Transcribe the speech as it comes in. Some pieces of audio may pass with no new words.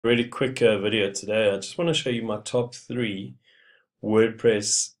Really quick video today. I just want to show you my top three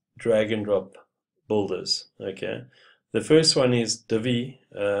WordPress drag and drop builders. Okay, the first one is Divi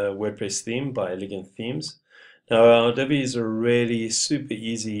WordPress theme by Elegant Themes. Now, Divi is a really super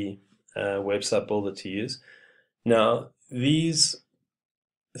easy website builder to use. Now, these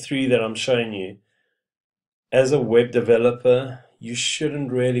three that I'm showing you, as a web developer, you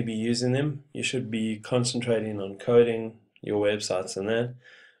shouldn't really be using them. You should be concentrating on coding your websites and that.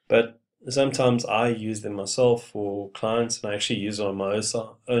 But sometimes I use them myself for clients, and I actually use it on my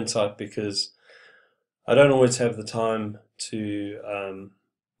own site because I don't always have the time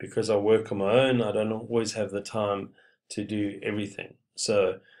because I work on my own, I don't always have the time to do everything.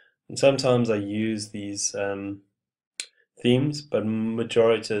 So, and sometimes I use these themes, but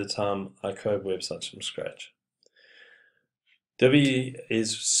majority of the time I code websites from scratch. Divi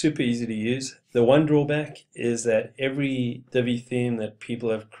is super easy to use. The one drawback is that every Divi theme that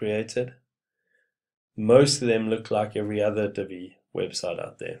people have created, most of them look like every other Divi website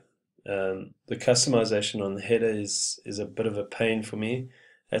out there. The customization on the header is a bit of a pain for me.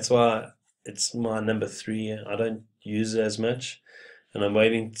 That's why it's my number three. I don't use it as much, and I'm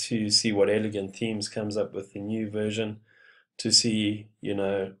waiting to see what Elegant Themes comes up with the new version to see,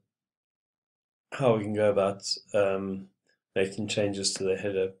 how we can go about making changes to the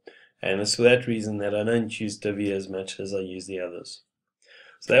header. And it's for that reason that I don't use Divi as much as I use the others.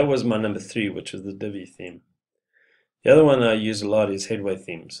 So that was my number three, which was the Divi theme. The other one I use a lot is Headway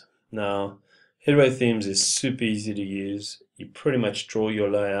Themes. Now, Headway Themes is super easy to use. You pretty much draw your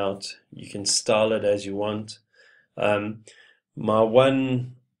layout. You can style it as you want. My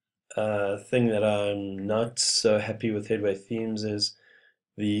one thing that I'm not so happy with Headway Themes is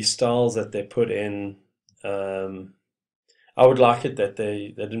the styles that they put in. I would like it that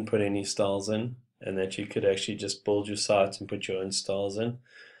they didn't put any styles in, and that you could actually just build your sites and put your own styles in.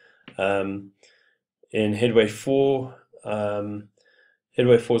 In Headway 4,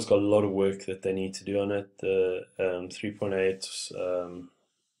 Headway 4's got a lot of work that they need to do on it. The 3.8,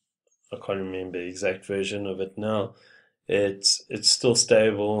 I can't remember the exact version of it now. It's still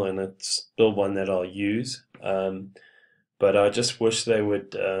stable, and it's still one that I'll use. But I just wish they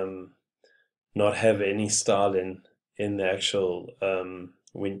would not have any style in the actual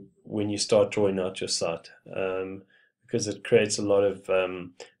when you start drawing out your site, because it creates a lot of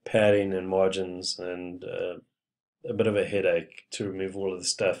padding and margins and a bit of a headache to remove all of the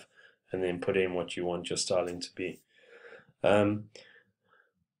stuff and then put in what you want your styling to be.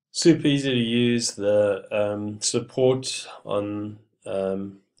 Super easy to use. The support on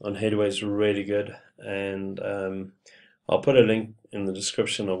Headway is really good, and I'll put a link in the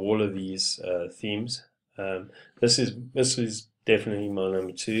description of all of these themes. This is definitely my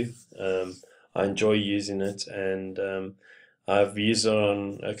number two. I enjoy using it, and I've used it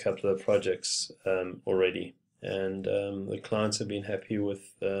on a couple of projects already, and the clients have been happy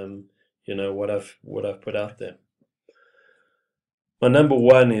with what I've put out there. My number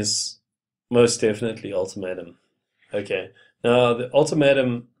one is most definitely Ultimatum. Okay, now the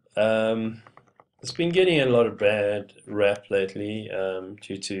Ultimatum it's been getting a lot of bad rap lately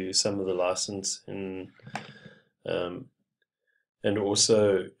due to some of the license and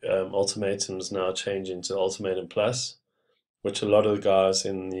also Ultimatum's now changing to Ultimatum Plus, which a lot of the guys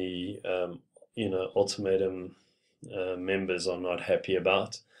in the Ultimatum members are not happy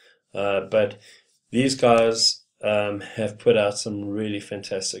about. But these guys have put out some really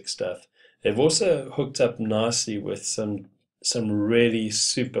fantastic stuff. They've also hooked up nicely with some really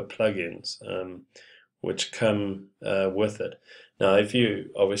super plugins which come with it. Now, if you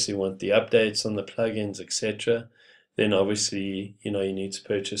obviously want the updates on the plugins, etc., then obviously you need to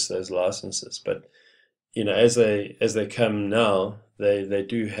purchase those licenses. But as they come now, they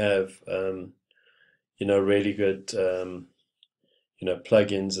do have really good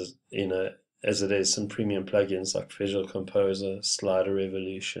plugins, as it is some premium plugins like Visual Composer, Slider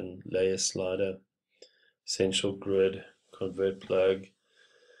Revolution, Layer Slider, Essential Grid, Convert Plug,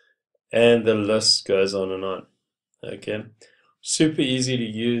 and the list goes on and on. Okay, super easy to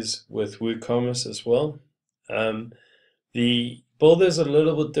use with WooCommerce as well. The builder is a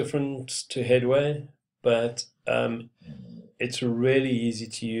little bit different to Headway, but it's really easy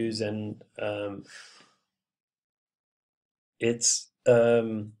to use, and it's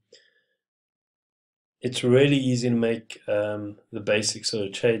really easy to make the basic sort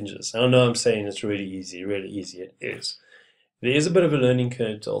of changes. I know I'm saying it's really easy. It is. There is a bit of a learning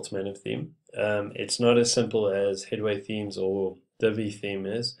curve to Ultimatum theme. It's not as simple as Headway themes or Divi theme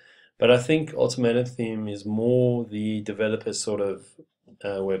is, but I think Ultimatum theme is more the developer sort of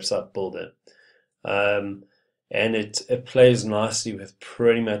website builder. and it plays nicely with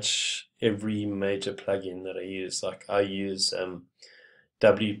pretty much every major plugin that I use. Like I use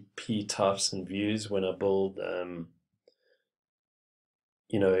WP types and views when I build,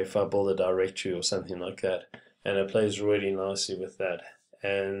 if I build a directory or something like that, and it plays really nicely with that.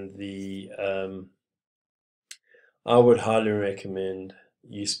 And I would highly recommend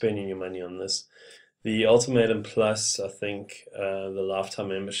you spending your money on this. The Ultimatum Plus, I think the lifetime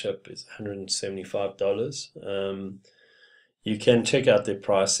membership is $175. You can check out their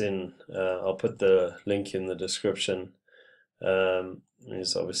pricing. I'll put the link in the description.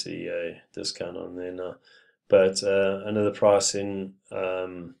 There's obviously a discount on there now. But under the pricing,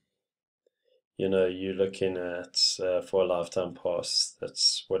 you're looking at for a lifetime pass,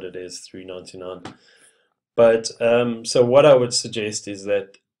 that's what it is, $3.99. But so what I would suggest is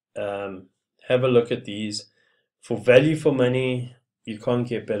that have a look at these. For value for money, you can't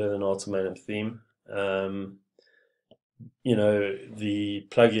get better than Ultimatum Theme. The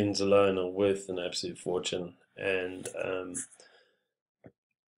plugins alone are worth an absolute fortune. And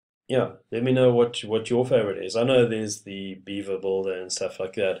yeah, let me know what your favorite is. I know there's the Beaver Builder and stuff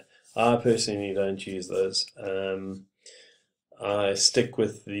like that. I personally don't use those. I stick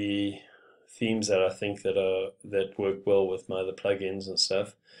with the themes that I think that work well with my other plugins and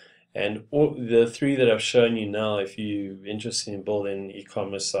stuff. And all the three that I've shown you now, if you're interested in building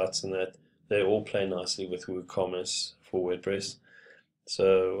e-commerce sites and that, they all play nicely with WooCommerce for WordPress.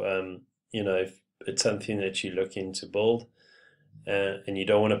 So, if it's something that you're looking to build, and you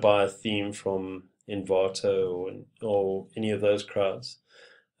don't want to buy a theme from Envato or any of those crowds,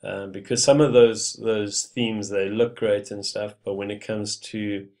 because some of those themes, they look great and stuff, but when it comes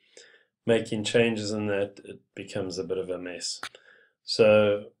to making changes in that, it becomes a bit of a mess.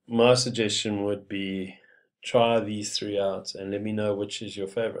 So my suggestion would be try these three out and let me know which is your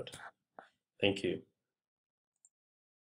favorite. Thank you.